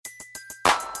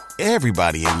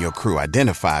Everybody in your crew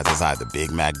identifies as either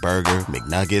Big Mac Burger,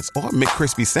 McNuggets, or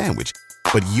McCrispy Sandwich.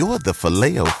 But you're the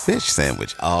Filet-O-Fish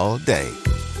Sandwich all day.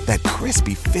 That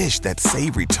crispy fish, that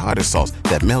savory tartar sauce,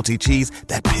 that melty cheese,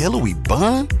 that pillowy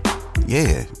bun.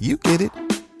 Yeah, you get it.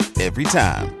 Every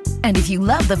time. And if you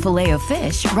love the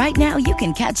Filet-O-Fish, right now you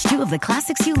can catch two of the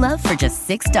classics you love for just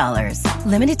 $6.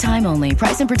 Limited time only.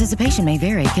 Price and participation may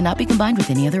vary. Cannot be combined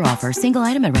with any other offer. Single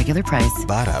item at regular price.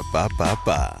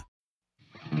 Ba-da-ba-ba-ba.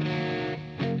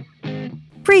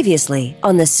 Previously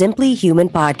on the Simply Human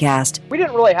podcast. We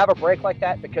didn't really have a break like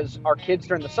that because our kids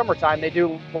during the summertime, they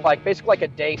do basically like a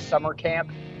day summer camp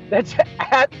that's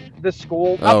at the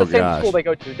school. Not the same school they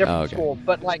go to, different school.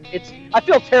 But I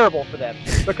feel terrible for them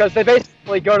because they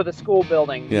basically go to the school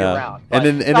building year round.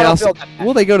 And they also,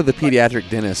 they go to the pediatric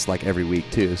dentist like every week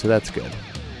too, so that's good.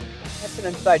 That's an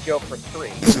inside joke for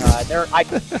three.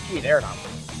 They're not.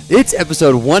 It's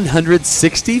episode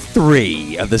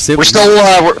 163 of the Simply. We're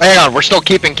still, hang on, we're still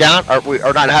keeping count?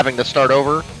 Are not having to start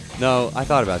over? No, I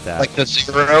thought about that. Like the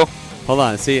 0? Hold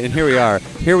on, see, and here we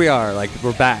are, like,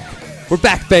 we're back. We're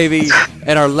back, baby,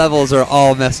 and our levels are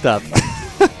all messed up.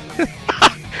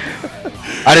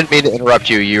 I didn't mean to interrupt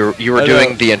you. You were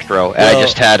doing the intro, and I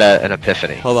just had an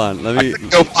epiphany. Hold on, let me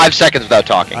go 5 seconds without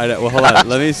talking. Well, hold on.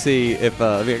 Let me see if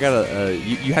I got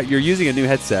you're using a new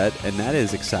headset, and that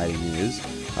is exciting news.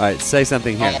 All right, say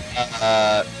something here.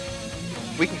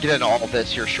 We can get into all of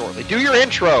this here shortly. Do your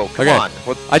intro. Come on.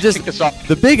 Let's kick this off.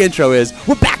 The big intro is,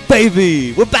 we're back,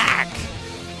 baby. We're back.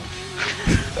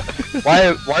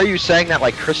 Why are you saying that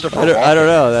like Christopher Walken? I don't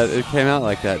know. That it came out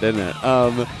like that, didn't it?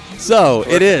 So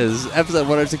it is episode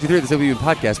 163 of the Simply Human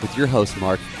podcast with your host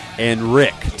Mark and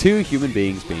Rick, two human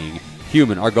beings being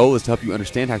human. Our goal is to help you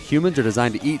understand how humans are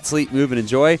designed to eat, sleep, move, and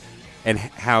enjoy, and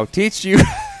how teach you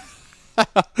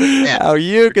how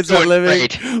you can start living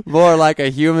more like a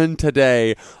human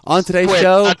today. On today's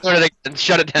show,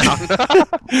 shut it down.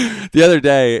 The other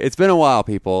day, it's been a while,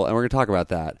 people, and we're going to talk about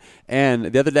that. And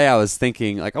the other day, I was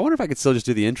thinking, like, I wonder if I could still just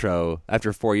do the intro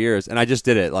after 4 years. And I just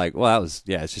did it. Like, well, it's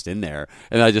just in there,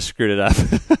 and I just screwed it up.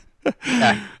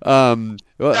 Out of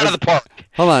the park.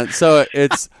 Hold on. So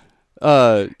it's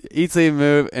eat, sleep,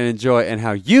 move, and enjoy, and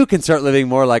how you can start living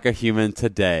more like a human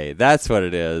today. That's what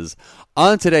it is.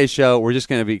 On today's show, we're just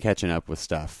going to be catching up with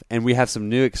stuff, and we have some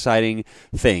new exciting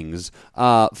things.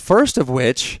 First of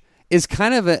which is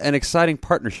kind of an exciting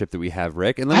partnership that we have,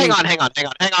 Rick. And hang on. Okay.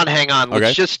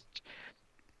 Let's just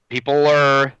people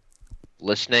are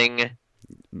listening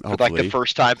for like the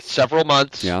first time in several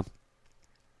months. Yeah.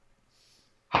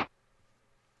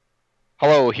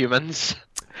 Hello, humans.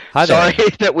 Hi there. Sorry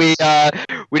that we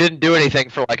didn't do anything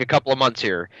for like a couple of months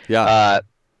here. Yeah.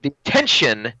 The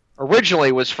intention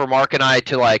originally was for Mark and I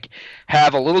to like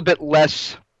have a little bit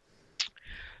less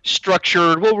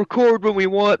structured. We'll record when we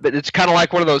want, but it's kind of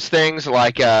like one of those things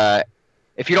like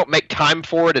if you don't make time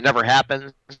for it, it never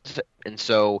happens. And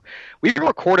so we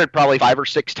recorded probably 5 or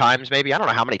 6 times, maybe. I don't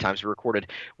know how many times we recorded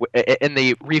in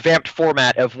the revamped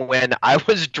format of when I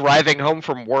was driving home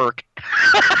from work.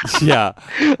 Yeah.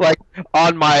 Like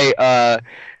on my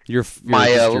your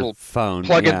little phone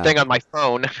plug-in thing on my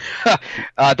phone.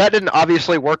 That didn't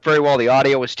obviously work very well. The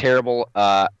audio was terrible.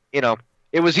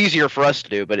 It was easier for us to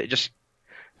do, but it just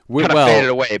kind of faded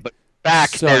away. But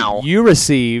back now. So you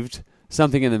received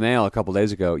something in the mail a couple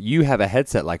days ago. You have a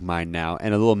headset like mine now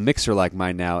and a little mixer like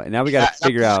mine now, and now we got to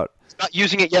figure out. I'm not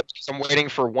using it yet because I'm waiting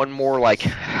for one more like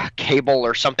cable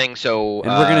or something. So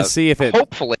and we're gonna see if it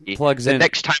hopefully plugs in. The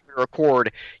next time we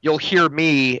record, you'll hear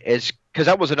me because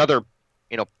that was another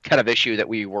kind of issue that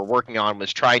we were working on,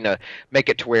 was trying to make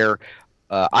it to where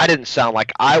I didn't sound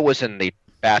like I was in the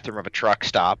bathroom of a truck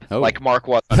stop like Mark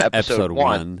was on episode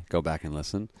 1. Go back and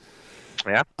listen.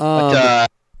 Yeah.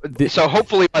 So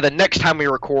hopefully by the next time we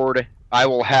record, I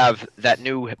will have that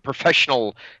new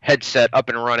professional headset up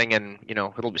and running, and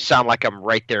it'll sound like I'm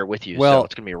right there with you. Well, so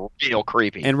it's gonna be real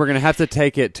creepy. And we're gonna have to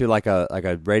take it to like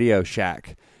a Radio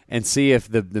Shack and see if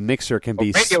the mixer can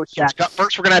be Radio Shack.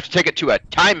 First, we're gonna have to take it to a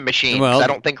time machine. Well, I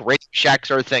don't think Radio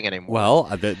Shacks are a thing anymore. Well,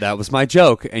 that was my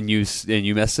joke, and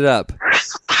you messed it up.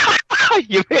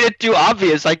 You made it too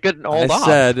obvious. I couldn't hold on. I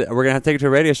said we're gonna have to take it to a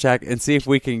Radio Shack and see if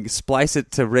we can splice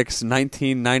it to Rick's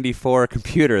 1994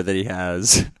 computer that he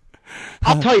has.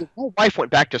 I'll tell you, my wife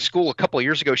went back to school a couple of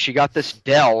years ago. She got this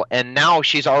Dell, and now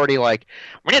she's already like,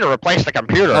 we need to replace the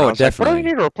computer. Oh, definitely. Like, what do we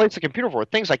need to replace the computer for?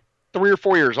 Things like 3 or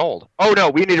 4 years old. Oh, no,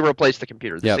 we need to replace the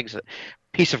computer. This thing's a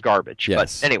piece of garbage.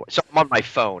 Yes. But anyway, so I'm on my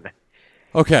phone.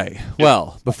 Okay,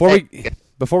 well, before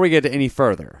before we get to any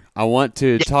further, I want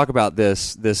to talk about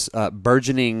this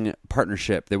burgeoning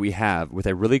partnership that we have with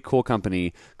a really cool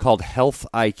company called Health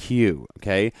IQ,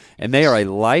 okay? And they are a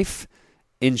life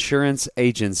insurance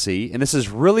agency, and this is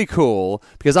really cool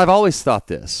because I've always thought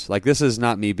this. Like, this is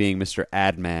not me being Mr.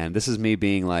 Ad Man. This is me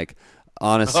being, like,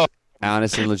 honest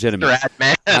and legitimate. Mr. Ad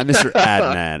Man. I'm Mr.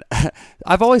 Ad Man.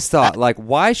 I've always thought, like,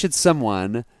 why should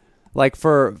someone... like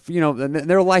for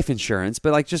their life insurance,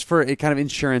 but like just for kind of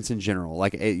insurance in general,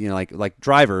 like like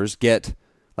drivers get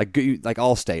like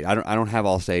Allstate. I don't have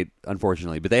Allstate,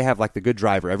 unfortunately, but they have like the good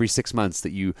driver. Every 6 months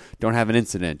that you don't have an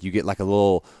incident, you get like a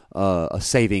little a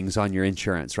savings on your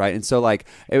insurance, right? And so like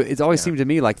it's always seemed to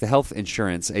me like the health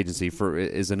insurance agency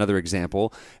is another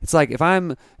example. It's like if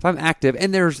I'm active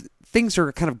and there's things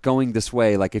are kind of going this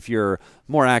way. Like if you're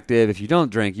more active, if you don't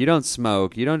drink, you don't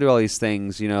smoke, you don't do all these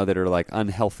things, that are like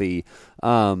unhealthy,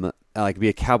 like be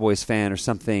a Cowboys fan or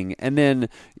something, and then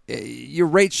your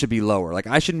rate should be lower. Like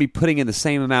I shouldn't be putting in the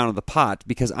same amount of the pot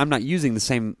because I'm not using the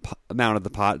same amount of the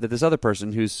pot that this other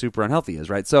person who's super unhealthy is,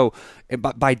 right? So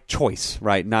by choice,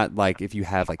 right? Not like if you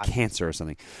have like cancer or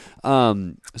something.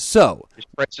 So it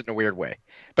spreads in a weird way.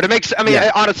 But it makes,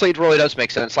 honestly, it really does make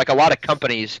sense. Like a lot of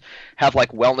companies have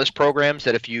like wellness programs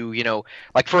that if you,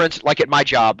 like for instance, like at my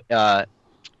job,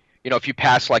 if you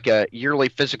pass like a yearly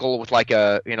physical with like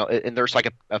and there's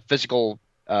like a physical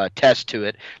test to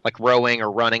it, like rowing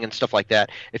or running and stuff like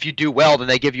that. If you do well, then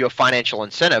they give you a financial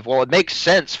incentive. Well, it makes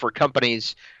sense for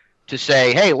companies to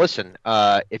say, hey, listen,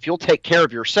 if you'll take care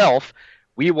of yourself,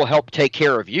 we will help take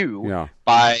care of you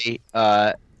by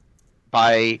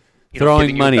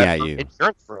throwing money at you.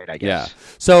 Insurance rate, I guess. Yeah.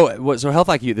 So Health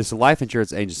IQ, this life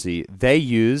insurance agency, they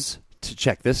use, to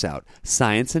check this out,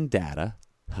 science and data.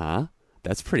 Huh?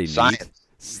 That's pretty neat.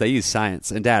 They use science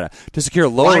and data to secure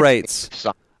lower rates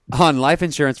on life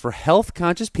insurance for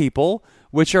health-conscious people,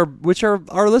 which are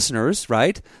our listeners,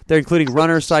 right? They're including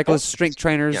runners, cyclists, strength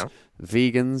trainers,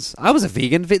 vegans. I was a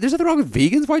vegan. There's nothing wrong with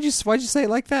vegans. Why'd you say it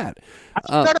like that?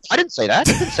 I didn't say that.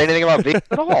 I didn't say anything about vegans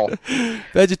at all.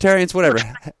 Vegetarians, whatever.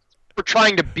 We're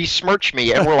trying to besmirch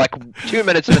me, and we're like 2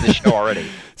 minutes into the show already.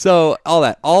 So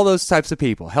all those types of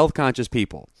people, health-conscious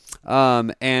people.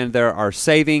 And there are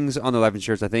savings on their life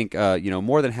insurance. I think,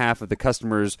 more than half of the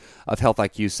customers of Health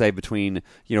IQ save between,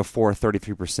 4 and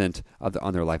 33%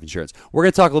 on their life insurance. We're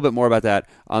going to talk a little bit more about that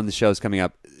on the shows coming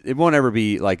up. It won't ever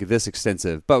be like this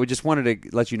extensive, but we just wanted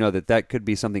to let you know that could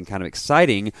be something kind of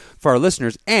exciting for our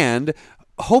listeners. And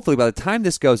hopefully by the time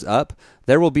this goes up,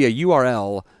 there will be a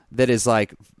URL that is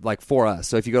like for us.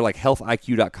 So if you go to like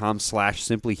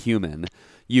healthiq.com/simplyhuman,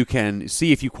 you can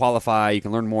see if you qualify, you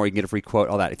can learn more, you can get a free quote,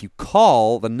 all that. If you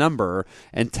call the number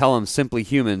and tell them Simply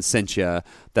Human sent you,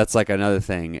 that's like another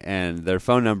thing. And their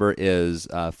phone number is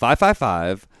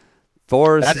 555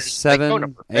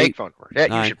 478 fake phone number. You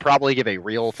should probably give a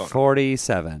real phone number.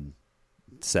 47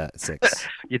 6.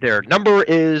 Their number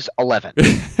is 11.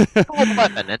 Call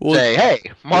 11 and say, hey,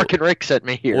 Mark and Rick sent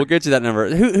me here. We'll get you that number.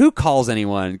 Who calls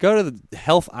anyone? Go to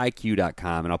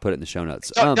healthiq.com and I'll put it in the show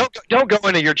notes. Don't go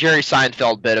into your Jerry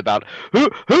Seinfeld bit about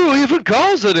who even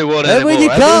calls anyone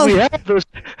anymore. We have this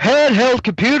handheld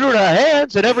computer in our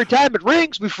hands, and every time it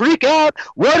rings, we freak out,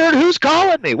 wondering who's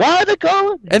calling me. Why are they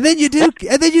calling me? And then you do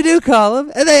call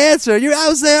them, and they answer. I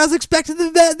was expecting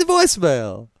the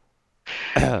voicemail.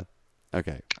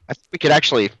 Okay. I think we could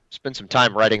actually spend some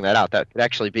time writing that out. That could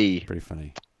actually be pretty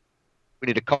funny. We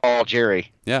need to call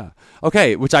Jerry. Yeah.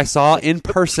 Okay, which I saw in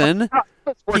person.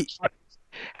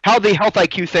 How the Health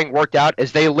IQ thing worked out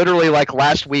is they literally, like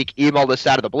last week, emailed us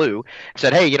out of the blue and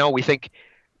said, hey, we think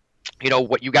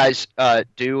what you guys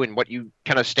do and what you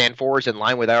kind of stand for is in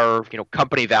line with our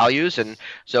company values, and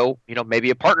so maybe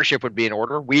a partnership would be in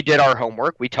order. We did our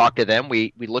homework. We talked to them.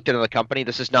 We looked into the company.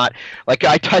 This is not like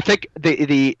I think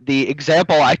the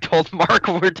example I told Mark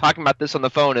when we were talking about this on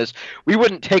the phone is we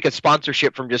wouldn't take a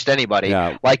sponsorship from just anybody.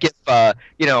 Yeah. Like if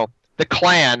the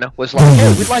Klan was like,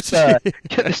 hey, we'd like to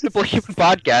get the Simple Human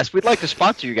podcast. We'd like to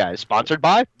sponsor you guys. Sponsored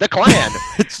by the Klan.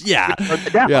 Yeah.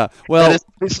 Well, that is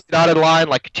obviously not in line,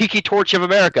 like Tiki Torch of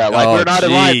America. Like we're not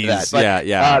in line for that. But,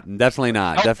 definitely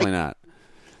not. Definitely not.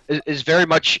 Is very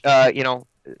much, they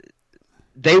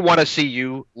want to see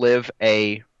you live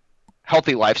a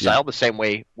healthy lifestyle the same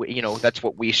way. That's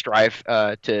what we strive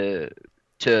to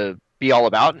be all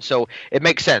about, and so it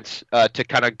makes sense to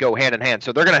kind of go hand in hand.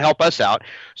 So they're going to help us out.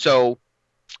 So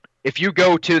if you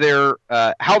go to their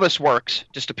how this works,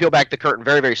 just to peel back the curtain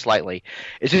very, very slightly,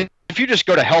 is if you just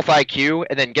go to Health IQ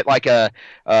and then get like a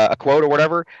quote or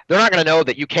whatever, they're not going to know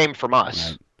that you came from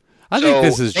us. Right. I think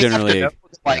this is generally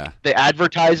the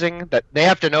advertising, that they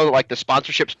have to know that like the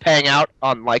sponsorship's paying out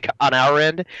on our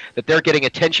end, that they're getting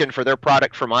attention for their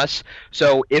product from us.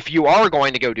 So if you are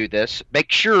going to go do this,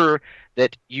 make sure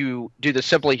that you do the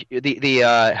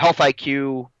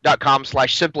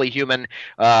healthiq.com/simplyhuman.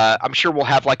 I'm sure we'll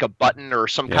have like a button or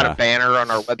some kind of banner on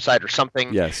our website or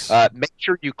something. Yes. Make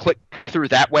sure you click through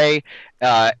that way,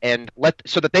 and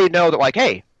so that they know that like,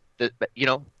 hey, this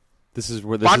is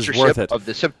worth it. Of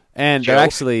the and they're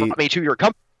actually brought me to your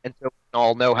company, and so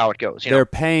I'll know how it goes. They're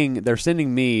paying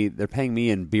me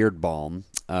in beard balm.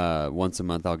 Once a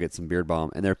month, I'll get some beard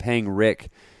balm, and they're paying Rick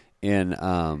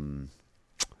in.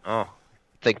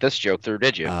 Think this joke through,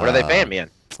 did you? What are they paying me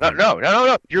in?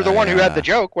 No. You're the one who had the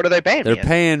joke. What are they paying me in? They're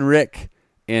paying Rick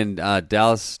in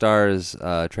Dallas Stars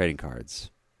trading cards.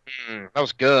 That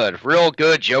was good. Real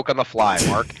good joke on the fly,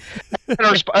 Mark.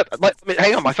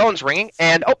 Hang on, my phone's ringing,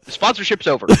 and the sponsorship's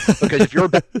over. Because if you're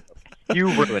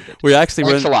you ruined it. We actually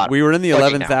we were in the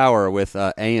 11th hour with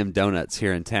AM Donuts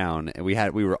here in town, and we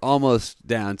were almost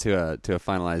down to a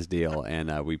finalized deal,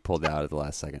 and we pulled out at the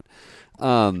last second.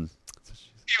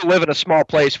 You live in a small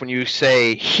place when you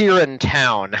say here in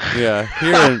town. Yeah,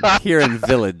 here in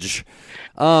village.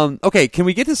 Okay, can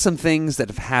we get to some things that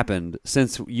have happened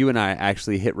since you and I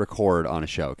actually hit record on a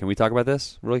show? Can we talk about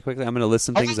this really quickly? I'm going to list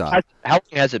some things off. How long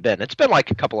has it been? It's been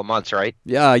like a couple of months, right?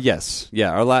 Yeah. Yes.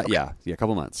 Yeah. A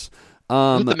couple of months.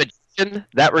 Was the magician,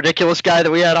 that ridiculous guy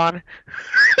that we had on?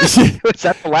 Was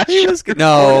that the last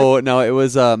show? No. It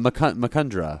was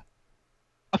Makundra.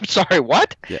 I'm sorry.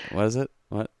 What? Yeah. What is it?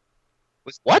 What?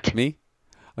 Was what? Me?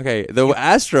 Okay. The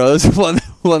Astros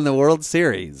won the World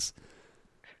Series.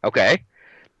 Okay.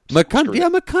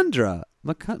 Makundra.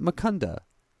 Makunda.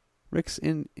 Rick's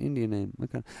Indian name.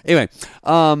 Makunda. Anyway,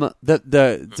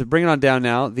 to bring it on down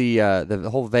now, the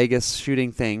whole Vegas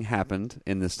shooting thing happened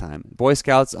in this time. Boy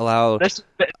Scouts allow. This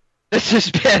has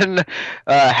been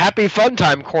Happy Fun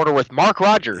Time Corner with Mark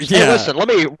Rogers. Yeah. Hey, listen, let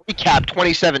me recap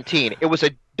 2017. It was a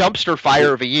dumpster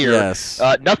fire of a year. Yes.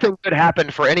 Nothing good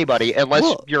happened for anybody unless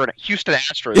you're a Houston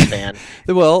Astros fan.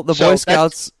 The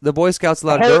Boy Scouts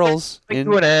allowed girls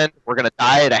to an end. We're going to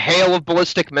die at a hail of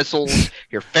ballistic missiles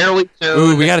here fairly soon.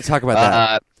 Ooh, we got to talk about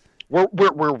that. We're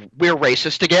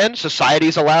racist again.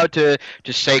 Society's allowed to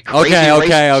say crazy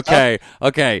racist stuff.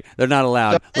 Okay. They're not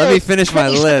allowed. Let me finish my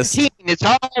list. It's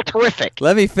all terrific.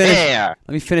 Let me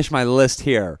finish my list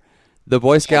here. The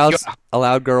Boy Scouts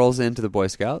allowed girls into the Boy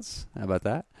Scouts. How about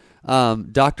that?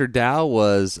 Dr. Dow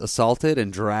was assaulted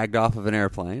and dragged off of an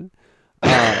airplane.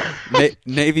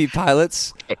 Navy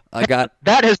pilots got...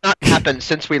 That has not happened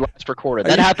since we last recorded.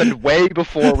 That happened way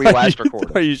before we last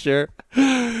recorded. Are you sure?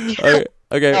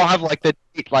 Okay. I don't have the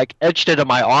date etched into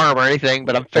my arm or anything,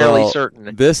 but I'm fairly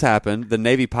certain. This happened. The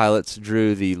Navy pilots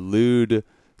drew the lewd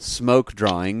smoke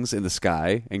drawings in the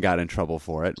sky and got in trouble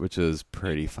for it, which is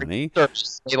pretty funny.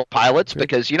 Naval pilots,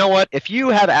 because you know what? If you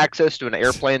have access to an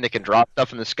airplane that can drop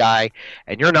stuff in the sky,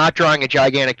 and you're not drawing a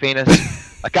gigantic penis,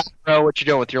 I don't know what you're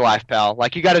doing with your life, pal.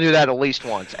 You got to do that at least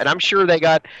once. And I'm sure they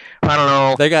got, I don't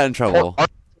know. They got in trouble. Or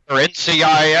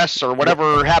NCIS or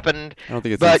whatever happened. I don't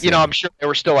think it's But, I'm sure they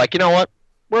were still you know what?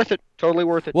 Worth it. Totally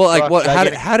worth it. Well,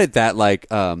 how did that,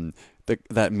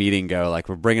 that meeting go?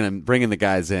 We're bringing the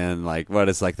guys in, what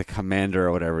is the commander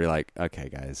or whatever? You're like, okay,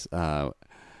 guys,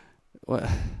 what?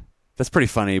 That's pretty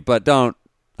funny, but don't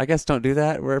do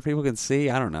that where people can see.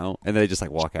 I don't know, and they just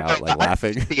walk out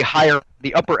laughing.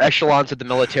 The upper echelons of the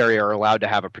military are allowed to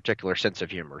have a particular sense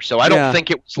of humor, so I don't think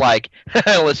it was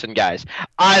listen, guys,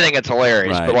 I think it's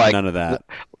hilarious, right, but none of that.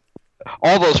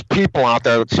 All those people out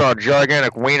there that saw a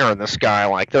gigantic wiener in the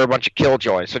sky, they're a bunch of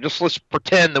killjoys. So just let's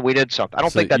pretend that we did something. I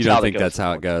don't think that's how it goes. You don't think that's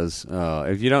how it goes?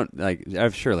 If you don't,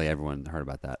 surely everyone heard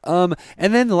about that.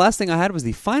 And then the last thing I had was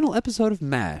the final episode of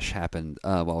MASH happened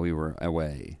while we were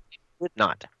away. It did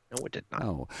not. No, it did not.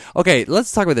 Oh, okay.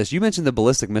 Let's talk about this. You mentioned the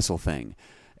ballistic missile thing,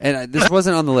 and this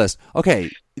wasn't on the list.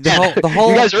 Okay, the whole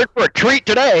you guys are in for a treat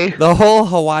today. The whole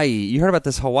Hawaii. You heard about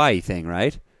this Hawaii thing,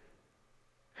 right?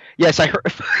 Yes, I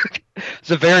heard.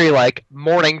 It's a very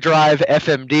morning drive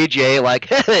FM DJ.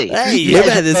 Hey, you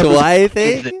got this Hawaii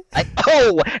thing? And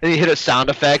you hit a sound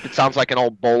effect. It sounds like an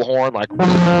old bullhorn.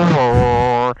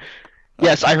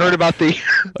 Yes, I heard about the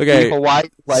Hawaii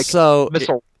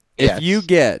missile. If you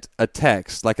get a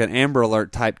text, an Amber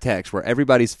Alert type text, where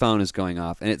everybody's phone is going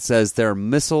off, and it says there are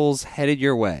missiles headed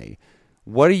your way,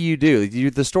 what do? You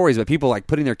do the stories about people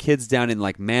putting their kids down in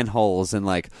manholes and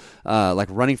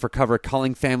running for cover,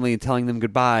 calling family and telling them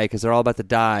goodbye because they're all about to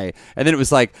die. And then it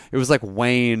was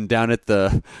Wayne down at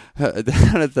the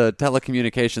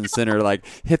telecommunications center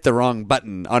hit the wrong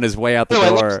button on his way out the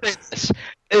door.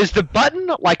 Is the button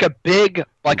a big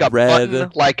red button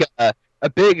a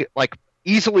big like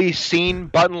easily seen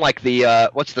button like the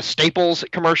what's the Staples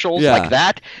commercials like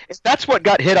that. If that's what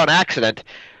got hit on accident.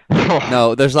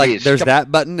 No, there's that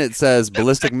button. It says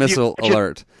ballistic missile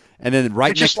alert. And then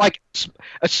just like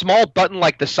a small button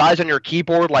like the size on your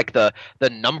keyboard, like the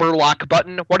number lock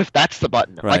button. What if that's the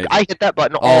button? Right. Like I hit that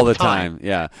button all the time.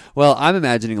 Yeah. Well, I'm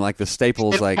imagining like the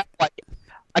Staples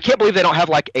I can't believe they don't have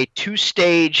like a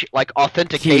 2-stage like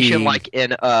authentication key. like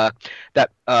in that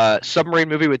submarine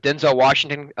movie with Denzel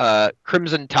Washington,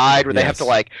 Crimson Tide, where they have to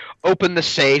like open the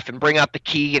safe and bring out the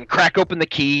key and crack open the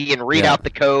key and read out the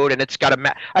code, and it's got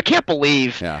a I can't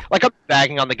believe like I'm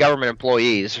bagging on the government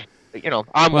employees. You know,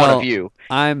 I'm one of you.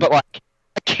 But like,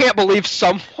 I can't believe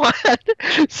someone,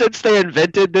 since they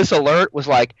invented this alert, was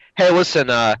like, "Hey, listen,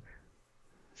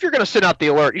 if you're going to send out the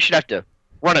alert, you should have to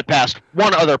run it past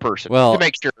one other person to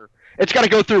make sure it's got to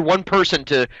go through one person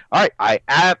to. All right,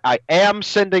 I am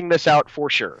sending this out for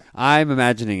sure." I'm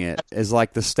imagining it as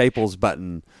like the Staples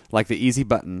button, like the easy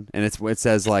button, and it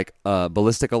says like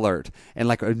ballistic alert, and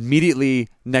like immediately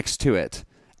next to it,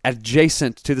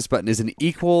 adjacent to this button, is an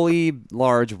equally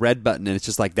large red button, and it's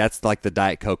just like that's like the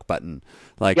Diet Coke button.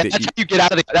 Like that's how you get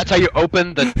out of that's how you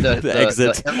open the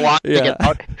exit. The airlock to get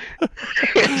out.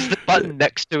 It's the button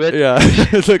next to it. Yeah,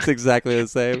 it looks exactly the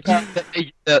same.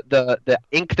 The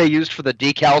ink they used for the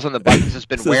decals on the buttons has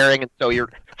been wearing, and so you're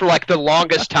for like the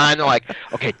longest time they're like,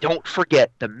 okay, don't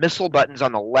forget the missile button's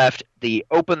on the left, the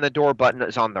open the door button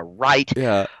is on the right.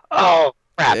 Yeah. Oh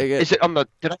crap! Is it on the?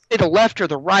 Did I say the left or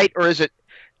the right, or is it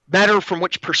matter from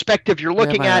which perspective you're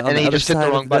looking at? And then you just hit the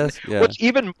wrong button. What's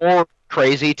even more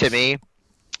crazy to me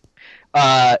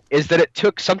is that it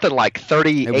took something like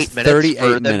 38 minutes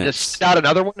for them to send out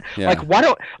another one. Yeah. Like, why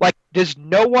don't does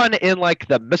no one in like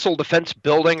the missile defense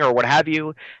building or what have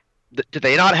you? Do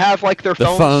they not have like their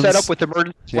phones set up with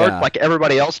emergency alert like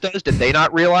everybody else does? Did they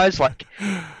not realize like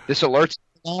this alert's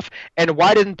off? And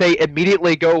why didn't they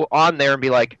immediately go on there and be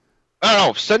like,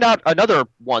 "Oh, send out another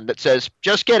one that says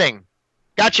just kidding.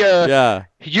 Gotcha." Yeah.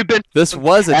 You've been. This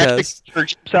was a test.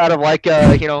 Out of like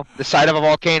the side of a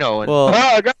volcano. And,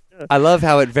 gotcha. I love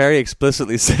how it very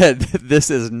explicitly said this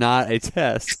is not a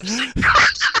test.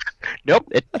 Nope,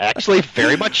 it actually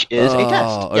very much is a test.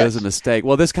 Oh, it was a mistake.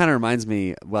 Well, this kind of reminds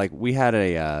me, like we had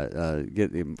a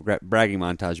bragging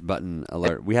montage button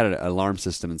alert. We had an alarm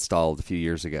system installed a few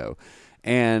years ago,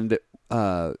 and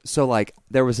so like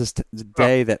there was this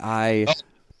day that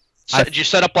did you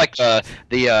set up like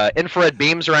the infrared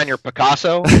beams around your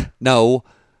Picasso? No.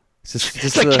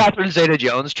 It's like Catherine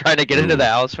Zeta-Jones trying to get into the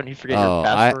house when you forget your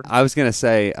password. I was going to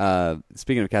say,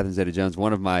 speaking of Catherine Zeta-Jones,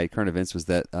 one of my current events was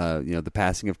that the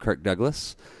passing of Kirk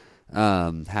Douglas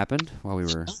happened while we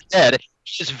were dead.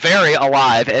 He's very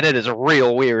alive, and it is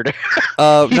real weird.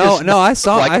 No, I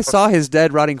saw his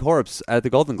dead rotting corpse at the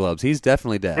Golden Globes. He's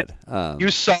definitely dead. You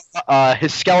saw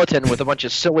his skeleton with a bunch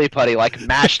of silly putty like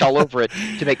mashed all over it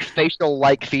to make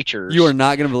facial-like features. You are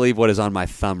not going to believe what is on my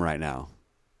thumb right now.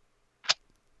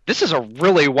 This is a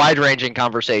really wide-ranging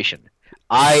conversation.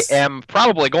 I am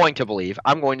probably going to believe.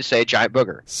 I'm going to say giant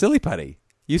booger. Silly putty.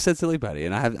 You said silly putty,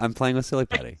 and I'm playing with silly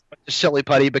putty. Silly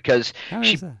putty because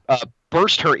she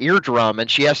burst her eardrum, and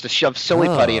she has to shove silly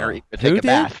putty in her ear to take a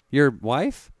bath. Your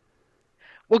wife?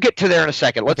 We'll get to there in a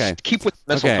second. Let's keep with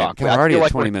missile talk. We're already at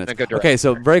 20 minutes. Okay,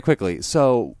 so very quickly.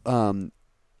 So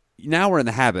now we're in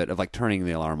the habit of like turning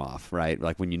the alarm off, right?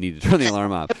 Like when you need to turn the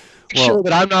alarm off. Sure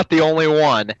that I'm not the only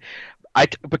one.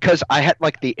 Because I had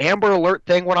like the Amber Alert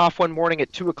thing went off one morning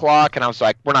at 2:00, and I was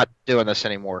like, we're not doing this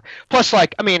anymore. Plus,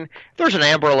 like, I mean, there's an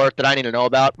Amber Alert that I need to know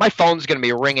about. My phone's going to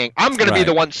be ringing. I'm going to be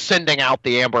the one sending out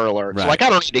the Amber Alert. Right. So, like, I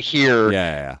don't need to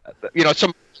hear,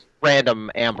 some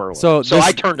random Amber Alert. So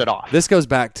I turned it off. This goes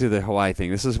back to the Hawaii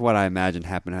thing. This is what I imagined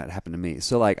happened to me.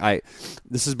 So, like,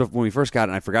 this is when we first got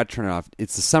it, and I forgot to turn it off.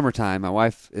 It's the summertime. My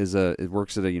wife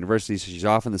works at a university, so she's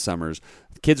off in the summers.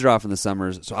 The kids are off in the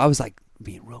summers. So I was like,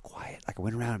 being real quiet. Like I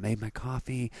went around and made my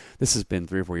coffee. This has been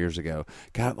 3 or 4 years ago.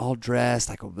 Got them all dressed.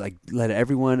 Like let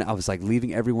everyone. I was like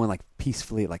leaving everyone like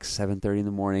peacefully at like 7:30 in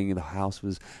the morning. The house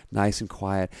was nice and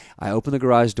quiet. I opened the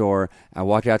garage door. I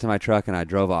walked out to my truck and I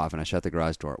drove off and I shut the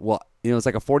garage door. Well, it was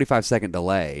like a 45-second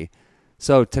delay.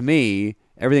 So to me,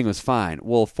 everything was fine.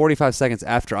 Well, 45 seconds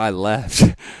after I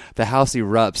left, the house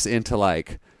erupts into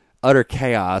like utter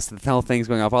chaos. The whole thing's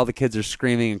going off. All the kids are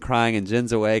screaming and crying, and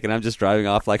Jen's awake, and I'm just driving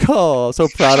off like, oh, so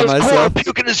proud of myself.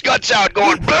 Puking his guts out,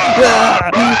 going.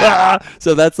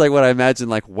 So that's like what I imagine,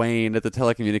 like Wayne at the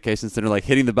telecommunications center, like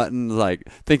hitting the button, like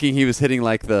thinking he was hitting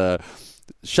like the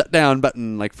shutdown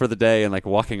button, like for the day, and like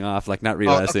walking off, like not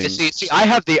realizing. See, I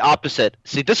have the opposite.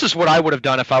 See, this is what I would have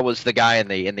done if I was the guy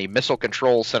in the missile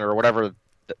control center or whatever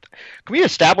Can we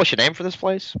establish a name for this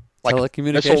place? Like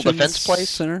Telecommunications Missile Defense Place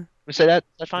Center. We say that?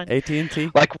 Is that fine?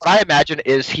 AT&T. Like what I imagine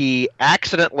is he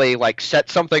accidentally like set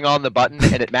something on the button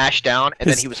and it mashed down, and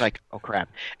then he was like, "Oh crap!"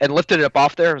 and lifted it up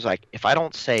off there. And was like, "If I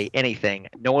don't say anything,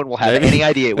 no one will have any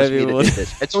idea it was me that did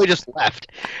this." And so he just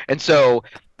left. And so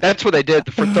that's what they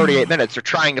did for 38 minutes. They're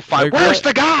trying to find where's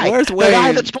the guy? Where's the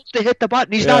guy that's supposed to hit the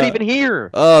button? He's not even here.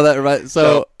 Oh, that right.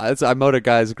 So I mowed a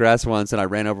guy's grass once, and I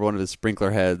ran over one of his sprinkler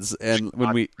heads. And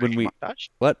when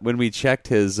we checked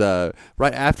his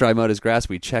right after I mowed his grass,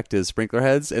 we checked his sprinkler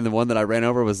heads, and the one that I ran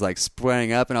over was like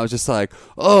spraying up, and I was just like,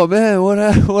 "Oh man, what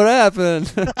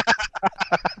happened?"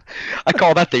 I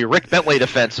call that the Rick Bentley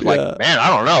defense. Like, man,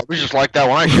 I don't know. It was just like that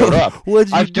when I showed up.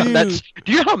 What'd you do? Done that.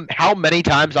 Do you know how many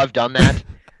times I've done that?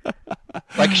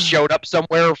 Like showed up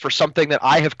somewhere for something that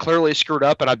I have clearly screwed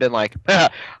up, and I've been like,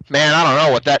 man, I don't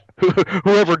know what that.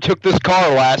 Whoever took this car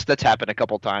last, that's happened a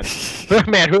couple times.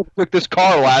 Man, whoever took this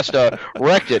car last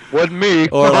wrecked it. Wasn't me.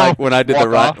 Or like when I did the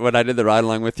ride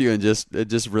along with you and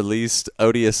just released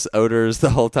odious odors the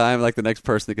whole time. Like the next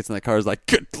person that gets in that car is like,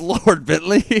 "Good Lord,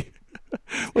 Bentley."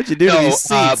 What'd you do to these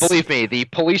seats? Believe me, the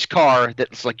police car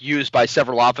that's like used by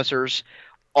several officers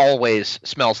always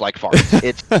smells like farts.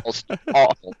 It smells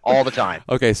awful all the time.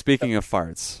 Okay, speaking of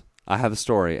farts, I have a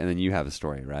story, and then you have a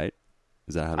story, right?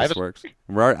 Is that how this works?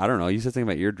 I don't know. You said something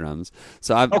about eardrums.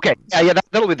 So okay, yeah,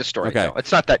 that'll be the story. Okay, no,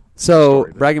 it's not that. So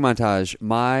bragging montage.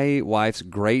 My wife's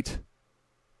great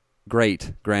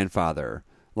grandfather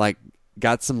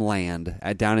got some land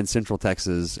down in Central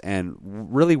Texas, and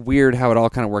really weird how it all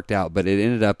kind of worked out, but it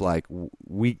ended up like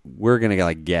we're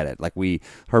gonna get it. Like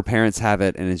her parents have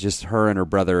it, and it's just her and her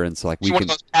brother, and so like we can one of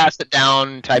those pass it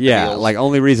down type of deals. Like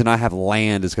only reason I have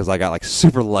land is because I got like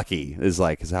super lucky is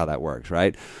how that works,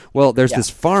 right? Well, there's this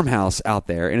farmhouse out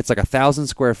there, and it's like 1,000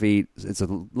 square feet. It's a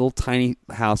little tiny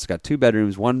house. It's got 2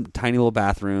 bedrooms, 1 tiny little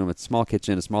bathroom, a small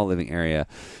kitchen, a small living area,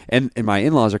 and my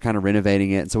in-laws are kind of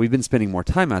renovating it, and so we've been spending more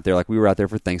time out there. Like we were out there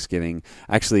for Thanksgiving.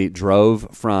 Actually drove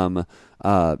from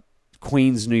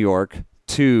Queens, New York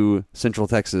to Central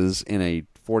Texas in a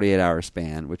 48-hour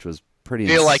span, which was pretty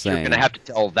insane. I feel like you're going to have to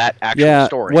tell that actual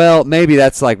story. Well, maybe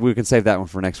that's we can save that one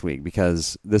for next week,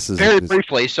 because this is... Very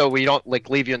briefly, so we don't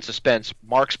leave you in suspense,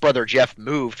 Mark's brother Jeff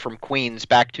moved from Queens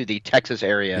back to the Texas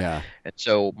area. Yeah. And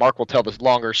so Mark will tell this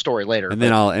longer story later. And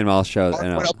then I'll show... Mark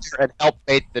went up there and helped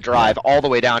make the drive all the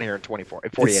way down here in 48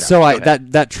 hours. So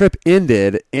that trip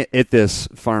ended at this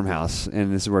farmhouse,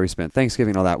 and this is where we spent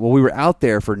Thanksgiving and all that. Well, we were out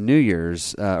there for New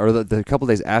Year's, or the couple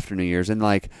days after New Year's, and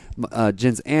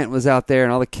Jen's aunt was out there,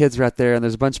 and all the kids were out there, and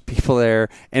there's a bunch of people there,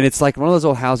 and it's like one of those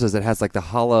old houses that has like the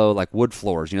hollow wood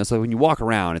floors, so when you walk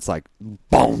around, it's like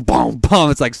boom, boom, boom.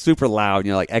 It's like super loud,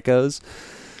 like echoes.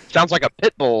 Sounds like a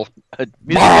pit bull.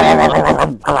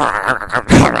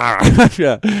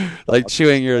 Yeah, like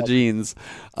chewing your jeans.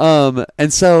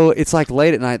 And so it's like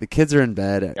late at night, the kids are in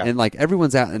bed, and like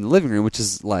everyone's out in the living room, which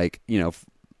is like,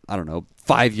 I don't know,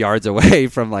 5 yards away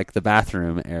from like the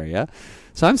bathroom area.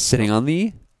 So I'm sitting on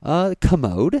the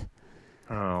commode.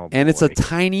 Oh, and it's a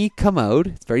tiny commode.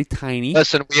 It's very tiny.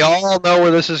 Listen, we all know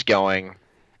where this is going.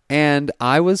 And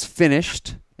I was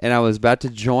finished, and I was about to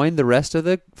join the rest of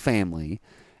the family,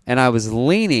 and I was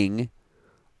leaning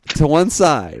to one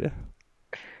side.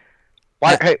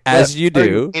 Why? As you do. Are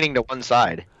you leaning to one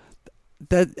side?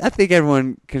 I think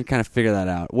everyone can kind of figure that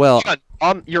out. Well,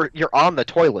 you're on the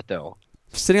toilet, though.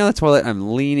 Sitting on the toilet,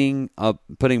 I'm leaning up,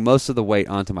 putting most of the weight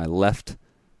onto my left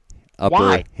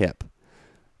upper hip.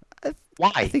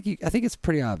 Why? I think it's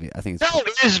pretty obvious. No,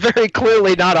 it is very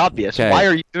clearly not obvious. Okay. Why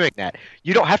are you doing that?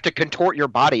 You don't have to contort your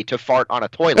body to fart on a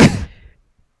toilet.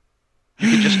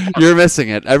 You're missing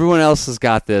it. Everyone else has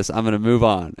got this. I'm going to move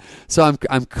on. So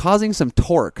I'm causing some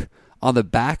torque on the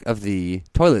back of the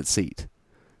toilet seat.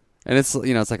 And it's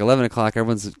it's like 11 o'clock.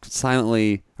 Everyone's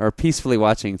silently or peacefully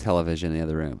watching television in the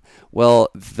other room. Well,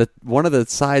 one of the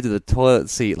sides of the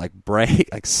toilet seat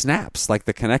snaps like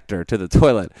the connector to the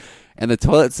toilet, and the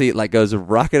toilet seat goes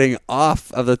rocketing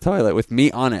off of the toilet with me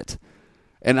on it,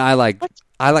 and I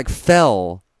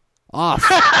fell off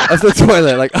of the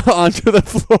toilet onto the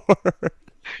floor.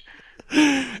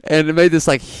 And it made this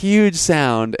huge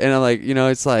sound, and I'm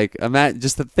it's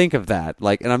just to think of that,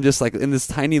 and I'm just in this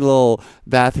tiny little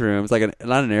bathroom. It's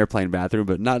not an airplane bathroom,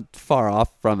 but not far off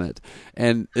from it.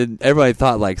 And everybody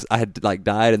thought I had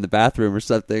died in the bathroom or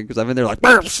something, because I'm in there I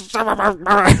can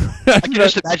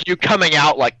just imagine you coming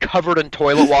out covered in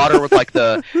toilet water with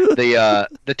the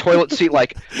toilet seat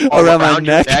all around my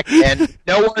neck, and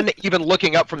no one even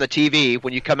looking up from the TV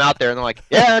when you come out there, and they're like,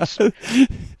 yeah, it's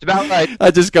about right.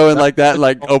 I just go in like that. that,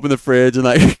 like open the fridge and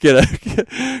like get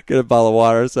a bottle of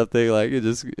water or something. Like you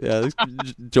just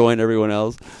join everyone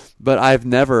else. But I've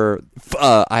never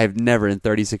in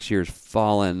 36 years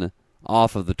fallen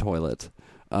off of the toilet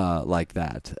like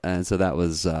that, and so that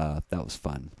was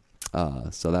fun.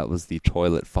 So that was the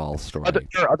toilet fall story. Are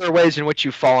there other ways in which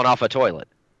you've fallen off a toilet?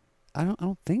 I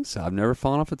don't think so. I've never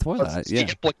fallen off a toilet. What's the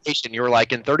implication? You were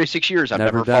like, in 36 years, I've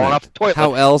never done fallen off a toilet.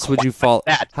 How else would you fall?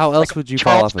 How else would you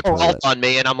fall off a toilet? On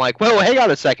me, and I'm like, well, hang on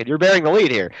a second. You're bearing the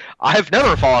lead here. I've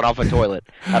never fallen off a toilet.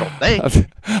 I don't think.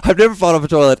 I've never fallen off a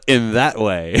toilet in that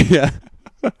way. Yeah.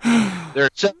 There are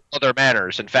several other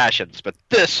manners and fashions, but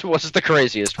this was the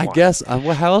craziest one. I guess.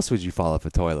 Well, how else would you fall off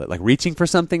a toilet? Like reaching for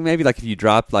something, maybe? Like if you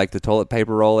dropped like the toilet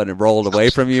paper roll and it rolled away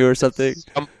from you or something?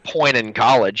 Some point in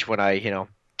college when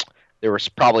there was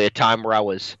probably a time where I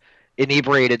was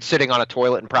inebriated sitting on a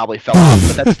toilet and probably fell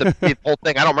off, but that's the whole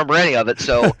thing. I don't remember any of it,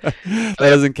 so that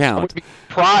doesn't count. I would be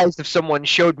surprised if someone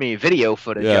showed me video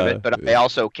footage of it, but I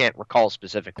also can't recall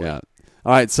specifically. Yeah.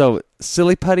 All right, so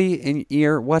silly putty in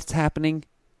ear, what's happening?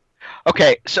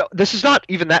 Okay, so this is not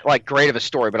even that like great of a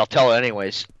story, but I'll tell it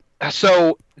anyways.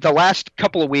 So the last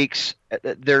couple of weeks,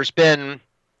 there's been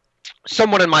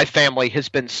someone in my family has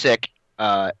been sick.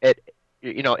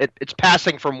 It's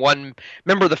passing from one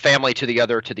member of the family to the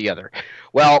other.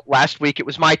 Well, last week it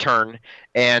was my turn,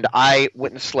 and I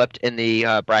went and slept in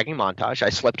the bragging montage. I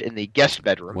slept in the guest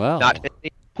bedroom, not in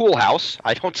the pool house.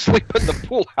 I don't sleep in the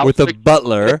pool house. With the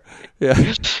butler. Yeah.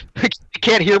 You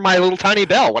can't hear my little tiny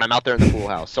bell when I'm out there in the pool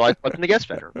house, so I slept in the guest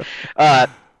bedroom.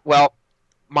 Well,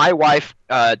 my wife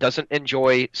doesn't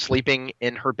enjoy sleeping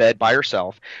in her bed by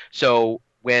herself, so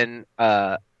when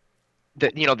the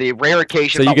rare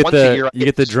occasion, so you about once a year, you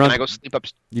get the drunk. I go sleep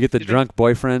upstairs. You get the drunk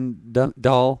boyfriend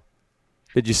doll.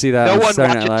 Did you see that? No on one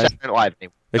Saturday watches Night Saturday Night Live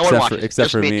anymore.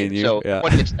 Except for me and you. So yeah. no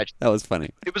one gets that. That was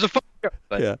funny. It was a fun show,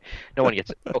 but no one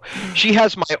gets it. So she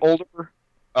has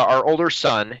our older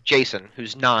son, Jason,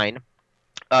 who's 9.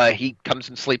 He comes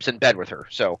and sleeps in bed with her.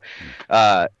 So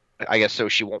I guess so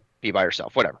she won't be by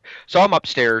herself, whatever. So I'm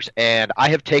upstairs, and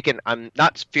I'm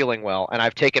not feeling well, and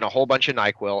I've taken a whole bunch of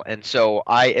NyQuil, and so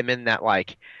I am in that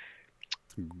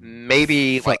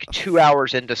maybe 2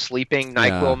 hours into sleeping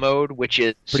NyQuil mode, which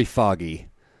is pretty foggy.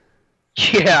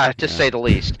 Yeah, to say the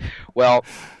least. Well,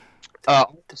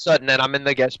 all of a sudden, then I'm in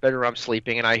the guest bedroom, I'm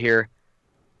sleeping, and I hear,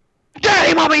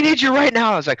 "Daddy, Mommy needs you right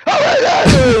now." I was like, "Oh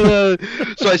my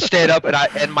God!" So I stand up,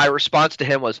 and my response to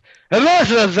him was, and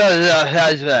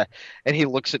he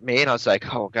looks at me, and I was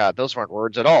like, "Oh God, those weren't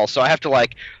words at all." So I have to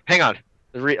hang on,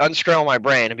 unscramble my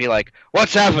brain and be like,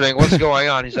 "What's happening? What's going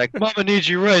on?" He's like, "Mama needs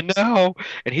you right now,"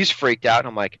 and he's freaked out, and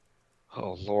I'm like,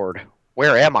 "Oh Lord,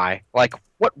 where am I? Like,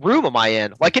 what room am I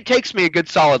in?" Like, it takes me a good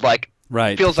solid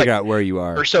right feels to figure out where you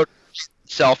are. Or so.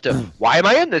 Self to why am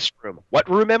I in this room? What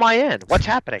room am I in? What's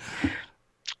happening?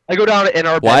 I go down in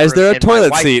our bedroom. Why is there a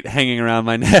toilet seat hanging around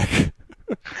my neck?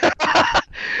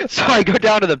 So I go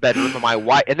down to the bedroom, and my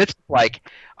wife, and it's I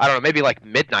don't know, maybe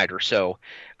midnight or so.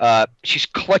 She's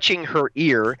clutching her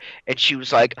ear, and she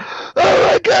was like, "Oh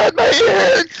my God, my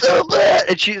ear, it's so bad!"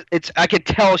 And I could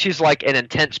tell she's in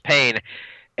intense pain,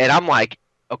 and I'm like,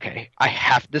 okay,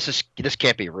 this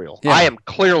can't be real. Yeah. I am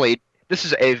clearly. This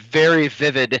is a very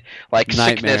vivid,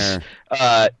 sickness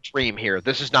dream here.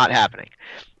 This is not happening.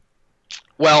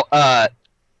 Well, I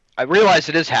realize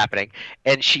it is happening,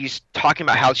 and she's talking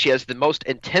about how she has the most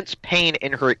intense pain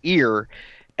in her ear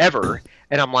ever,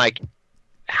 and I'm like,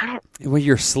 when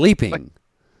you're sleeping. I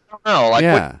don't know.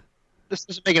 What, this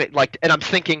isn't making it and I'm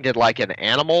thinking, did an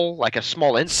animal, a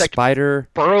small insect, spider,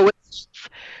 burrow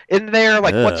in there?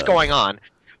 What's going on?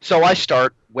 So I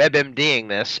start WebMDing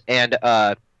this, and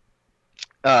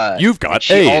you've got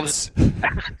AIDS.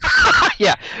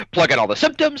 Yeah, plug in all the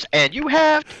symptoms, and you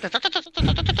have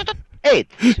AIDS.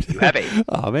 You have AIDS.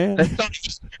 Oh man,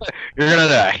 you're gonna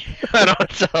die. I don't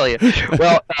tell you.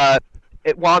 Well,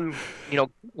 while I'm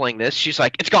googling this, she's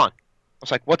like, "It's gone." I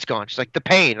was like, "What's gone?" She's like, "The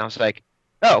pain." I was like,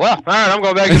 "Oh well, all right, I'm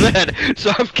going back to bed."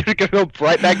 So I'm gonna go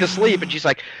right back to sleep, and she's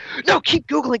like, "No, keep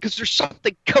googling because there's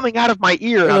something coming out of my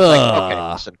ear." And I was like,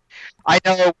 "Okay, listen. I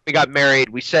know we got married.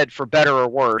 We said for better or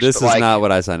worse. This is not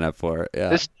what I signed up for." Yeah.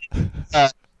 This,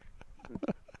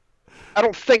 I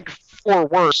don't think for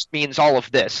worse means all of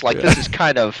this. This is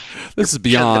kind of this is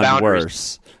beyond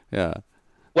worse. Yeah.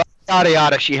 Well, yada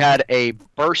yada. She had a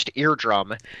burst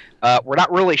eardrum. We're not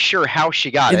really sure how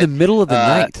she got it in the middle of the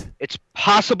night. It's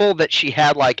possible that she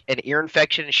had an ear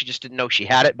infection and she just didn't know she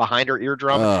had it behind her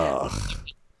eardrum. Ugh.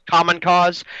 Common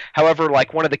cause. However,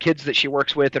 one of the kids that she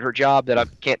works with at her job that I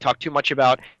can't talk too much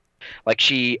about,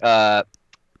 she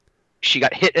she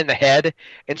got hit in the head,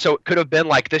 and so it could have been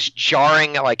like this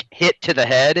jarring like hit to the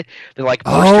head. That like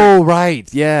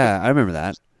right, yeah, I remember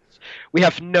that. We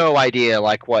have no idea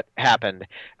like what happened,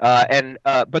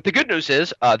 but the good news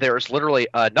is there is literally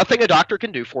nothing a doctor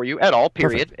can do for you at all.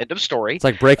 Period. Perfect. End of story. It's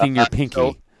like breaking your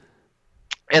pinky.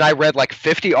 And I read like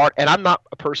 50 art, and I'm not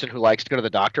a person who likes to go to the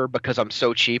doctor because I'm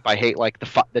so cheap. I hate like the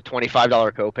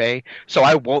 $25 copay, so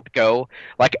I won't go.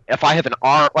 Like if I have an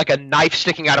arm, like a knife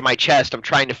sticking out of my chest, I'm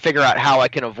trying to figure out how I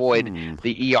can avoid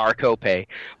the ER copay.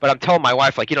 But I'm telling my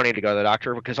wife like, you don't need to go to the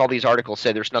doctor because all these articles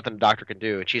say there's nothing the doctor can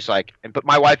do. And she's like, but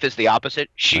my wife is the opposite.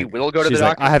 She will go to the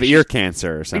doctor. I have ear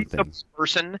cancer or something.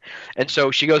 Person, and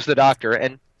so she goes to the doctor,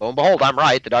 and lo and behold, I'm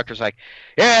right. The doctor's like,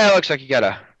 yeah, it looks like you got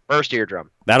a burst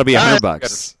eardrum. That'll be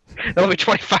 $100. That'll be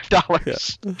 $25. Yeah.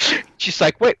 She's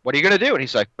like, wait, what are you going to do? And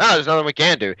he's like, there's nothing we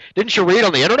can do. Didn't you read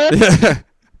on the internet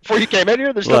before you came in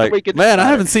here? There's nothing we can do. Man, I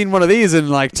haven't seen one of these in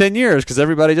like 10 years because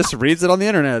everybody just reads it on the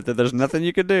internet that there's nothing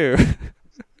you can do.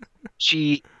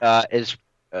 She is,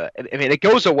 it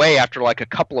goes away after like a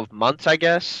couple of months, I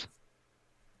guess.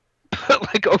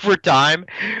 Like over time,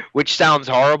 which sounds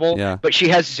horrible. Yeah. But she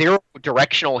has zero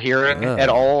directional hearing at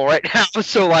all right now.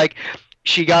 So like,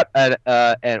 she got an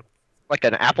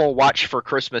Apple Watch for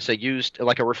Christmas, a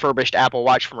refurbished Apple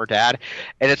Watch from her dad,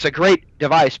 and it's a great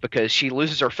device because she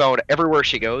loses her phone everywhere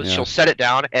she goes. Yeah. She'll set it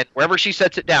down, and wherever she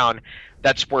sets it down,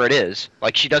 that's where it is.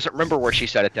 Like she doesn't remember where she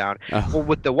set it down. Oh. Well,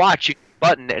 with the watch, you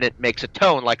button and it makes a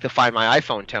tone like the Find My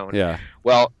iPhone tone. Yeah.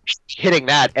 Well, she's hitting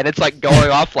that, and it's like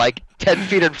going off like 10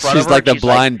 feet in front of her. She's like the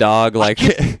blind dog, like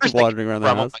wandering around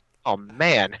the house. Like, oh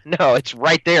man, no, it's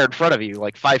right there in front of you,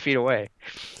 like 5 feet away.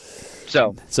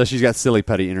 So she's got silly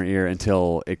putty in her ear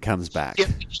until it comes back.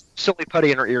 Silly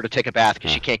putty in her ear to take a bath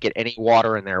because she can't get any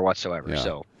water in there whatsoever. Yeah.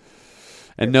 So,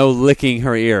 and no licking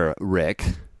her ear, Rick.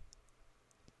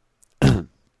 No,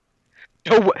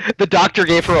 the doctor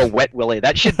gave her a wet willy.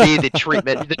 That should be the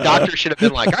treatment. The doctor should have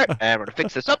been like, all right, I'm going to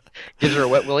fix this up. Gives her a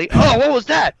wet willy. Oh, what was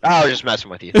that? Oh, I was just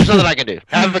messing with you. There's nothing I can do.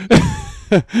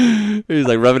 He's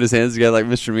like rubbing his hands together like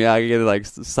Mr. Miyagi, like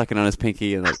sucking on his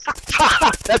pinky and like.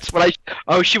 That's what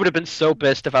she would have been so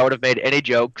pissed if I would have made any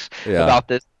jokes about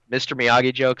this Mr.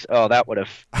 Miyagi jokes. Oh, that would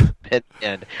have been the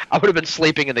end. I would have been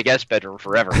sleeping in the guest bedroom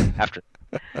forever after.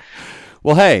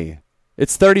 Well, hey,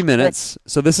 it's 30 minutes,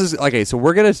 so this is okay. So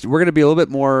we're gonna be a little bit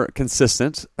more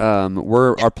consistent.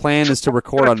 Our plan is to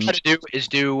record on. What we're gonna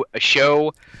do a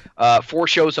show, 4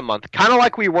 shows a month, kind of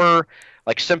like we were.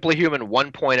 Like Simply Human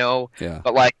 1.0,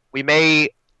 but like we may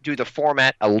do the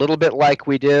format a little bit like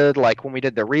we did, like when we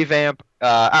did the revamp.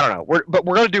 I don't know. We're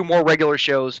going to do more regular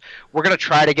shows. We're going to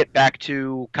try to get back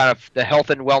to kind of the health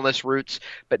and wellness roots,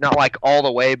 but not like all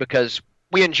the way because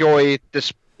we enjoy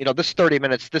this. This 30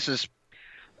 minutes. This is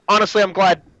honestly, I'm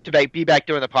glad to be back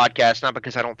doing the podcast. Not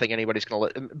because I don't think anybody's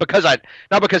going to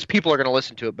not because people are going to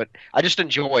listen to it, but I just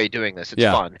enjoy doing this. It's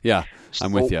fun. Yeah,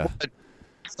 I'm with you.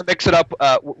 To mix it up,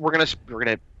 we're gonna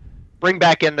bring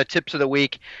back in the tips of the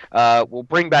week. We'll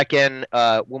bring back in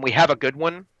when we have a good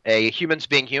one. A Humans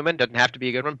Being Human doesn't have to be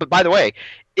a good one, but by the way,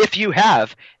 if you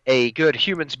have a good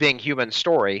Humans Being Human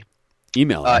story,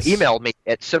 email me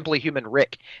at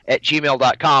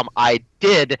simplyhumanrick@gmail.com. I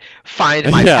did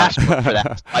find my password for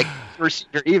that. I receive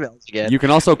your emails again. You can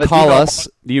also call us.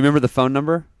 Do you remember the phone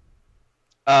number?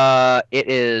 It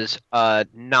is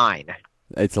 9.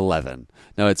 It's 11.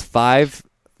 No, it's 530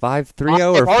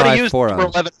 or 540. I've already used number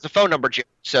 11 as a phone number, Jim,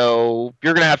 so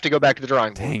you're going to have to go back to the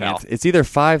drawing board. Dang it. It's either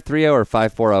 530 or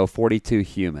 540 42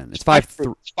 human. It's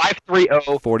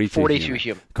 530 42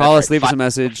 human. Call us, leave us a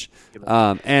message,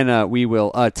 and we will.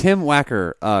 Tim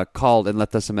Wacker called and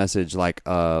left us a message like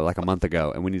a month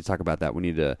ago, and we need to talk about that. We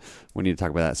need to talk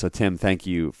about that. So Tim, thank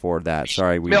you for that.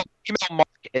 Sorry, email Mark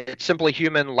at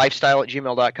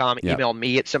simplyhumanlifestyle@gmail.com. Yep. Email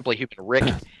me at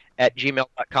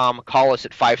simplyhumanrick@gmail.com. Call us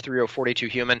at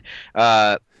 530-42-HUMAN.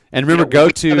 And remember, go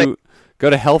to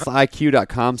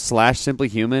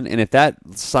healthiq.com/simplyhuman, and if that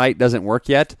site doesn't work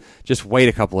yet, just wait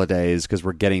a couple of days because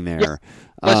we're getting there.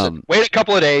 Listen, wait a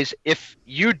couple of days. If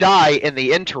you die in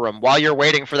the interim while you're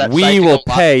waiting for that site we will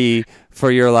pay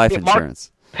for your life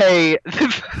insurance. We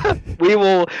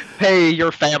will pay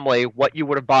your family what you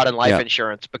would have bought in life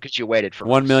insurance because you waited for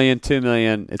 $1 million, $2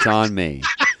 million. It's on me.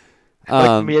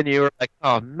 Like me and you were like,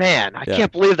 oh man, I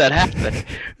can't believe that happened.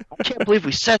 I can't believe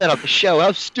we said that on the show.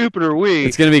 How stupid are we?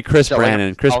 It's going to be Chris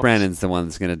Brannon. Chris Brannon's the one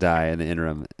that's going to die in the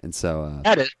interim, and so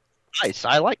that is nice.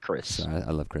 I like Chris. So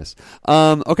I love Chris.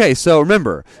 Okay, so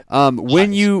remember,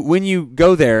 when you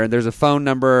go there, there's a phone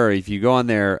number. Or if you go on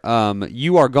there,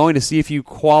 you are going to see if you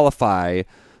qualify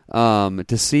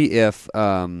to see if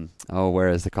where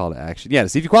is the call to action? Yeah, to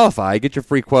see if you qualify, get your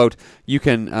free quote. You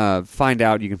can find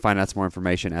out some more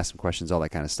information, ask some questions, all that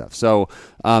kind of stuff. So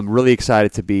really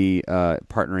excited to be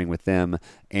partnering with them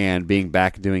and being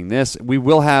back doing this. We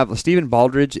will have Stephen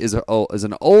Baldridge is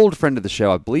an old friend of the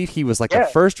show. I believe he was like the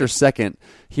first or second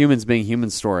Humans Being Human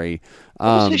story. What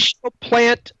was his show?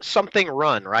 Plant something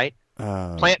run, right?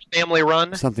 Plant Family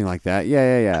Run, something like that.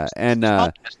 Yeah. And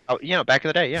back in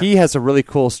the day, yeah. He has a really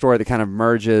cool story that kind of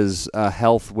merges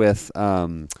health with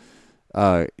being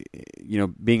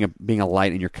a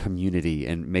light in your community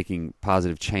and making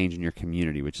positive change in your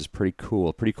community, which is pretty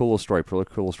cool. Pretty cool story.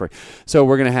 So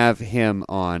we're gonna have him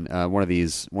on one of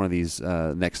these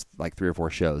next like 3 or 4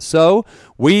 shows. So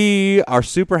we are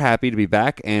super happy to be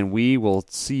back, and we will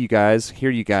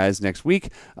hear you guys next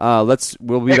week.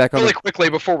 We'll be back really quickly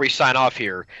before we sign off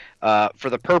here. For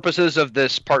the purposes of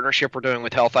this partnership we're doing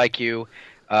with Health IQ,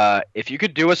 if you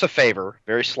could do us a favor,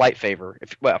 very slight favor,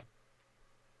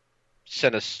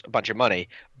 send us a bunch of money,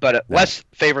 but less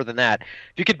favor than that.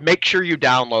 If you could make sure you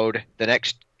download the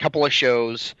next couple of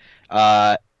shows,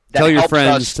 tell your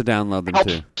friends to download them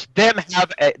too. Them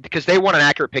because they want an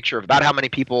accurate picture of about how many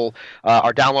people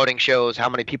are downloading shows, how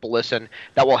many people listen.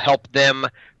 That will help them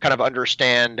kind of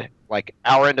understand like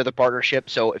our end of the partnership.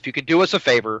 So if you could do us a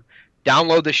favor,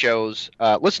 download the shows,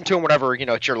 listen to them whenever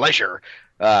at your leisure.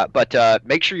 But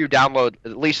make sure you download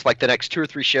at least like the next 2 or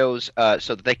 3 shows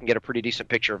so that they can get a pretty decent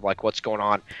picture of like what's going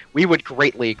on. We would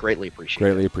greatly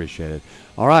appreciate it.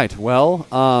 All right. Well,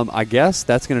 I guess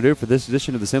that's going to do it for this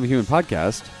edition of the Simply Human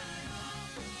podcast.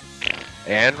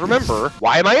 And remember,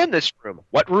 why am I in this room?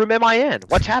 What room am I in?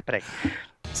 What's happening?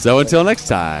 So until next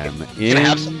time, you gonna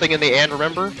have something in the and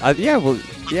remember?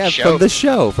 From this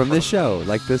show,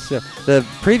 like this show. The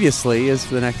previously is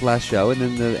the last show, and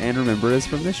then the and remember is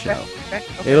from this show. Okay.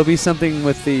 It'll be something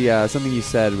with the something you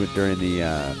said during the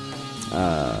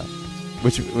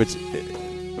which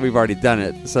we've already done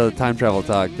it. So time travel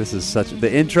talk. The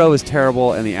intro is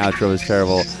terrible and the outro is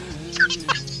terrible.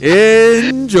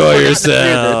 Enjoy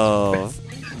yourself.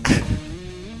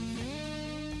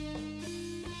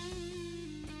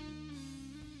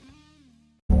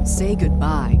 Say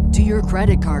goodbye to your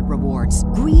credit card rewards.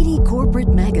 Greedy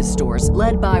corporate mega stores,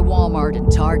 led by Walmart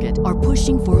and Target, are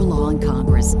pushing for a law in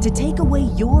Congress to take away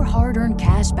your hard-earned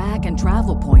cash back and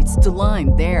travel points to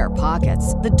line their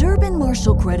pockets. The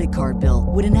Durbin-Marshall credit card bill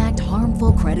would enact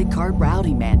harmful credit card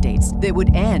routing mandates that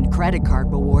would end credit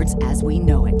card rewards as we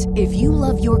know it. If you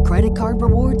love your credit card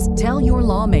rewards, tell your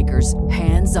lawmakers,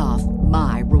 hands off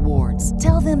my rewards.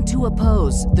 Tell them to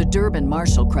oppose the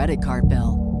Durbin-Marshall credit card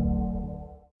bill.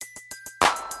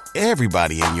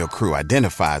 Everybody in your crew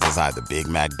identifies as either Big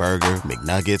Mac Burger,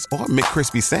 McNuggets, or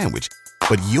McCrispy Sandwich.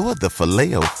 But you're the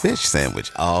Filet-O-Fish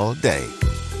Sandwich all day.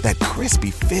 That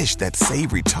crispy fish, that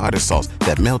savory tartar sauce,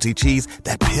 that melty cheese,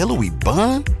 that pillowy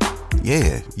bun.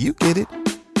 Yeah, you get it.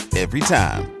 Every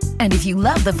time. And if you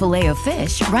love the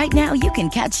Filet-O-Fish, right now you can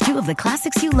catch 2 of the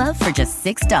classics you love for just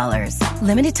 $6.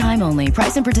 Limited time only.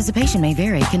 Price and participation may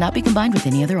vary. Cannot be combined with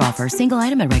any other offer. Single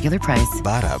item at regular price.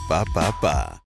 Ba-da-ba-ba-ba.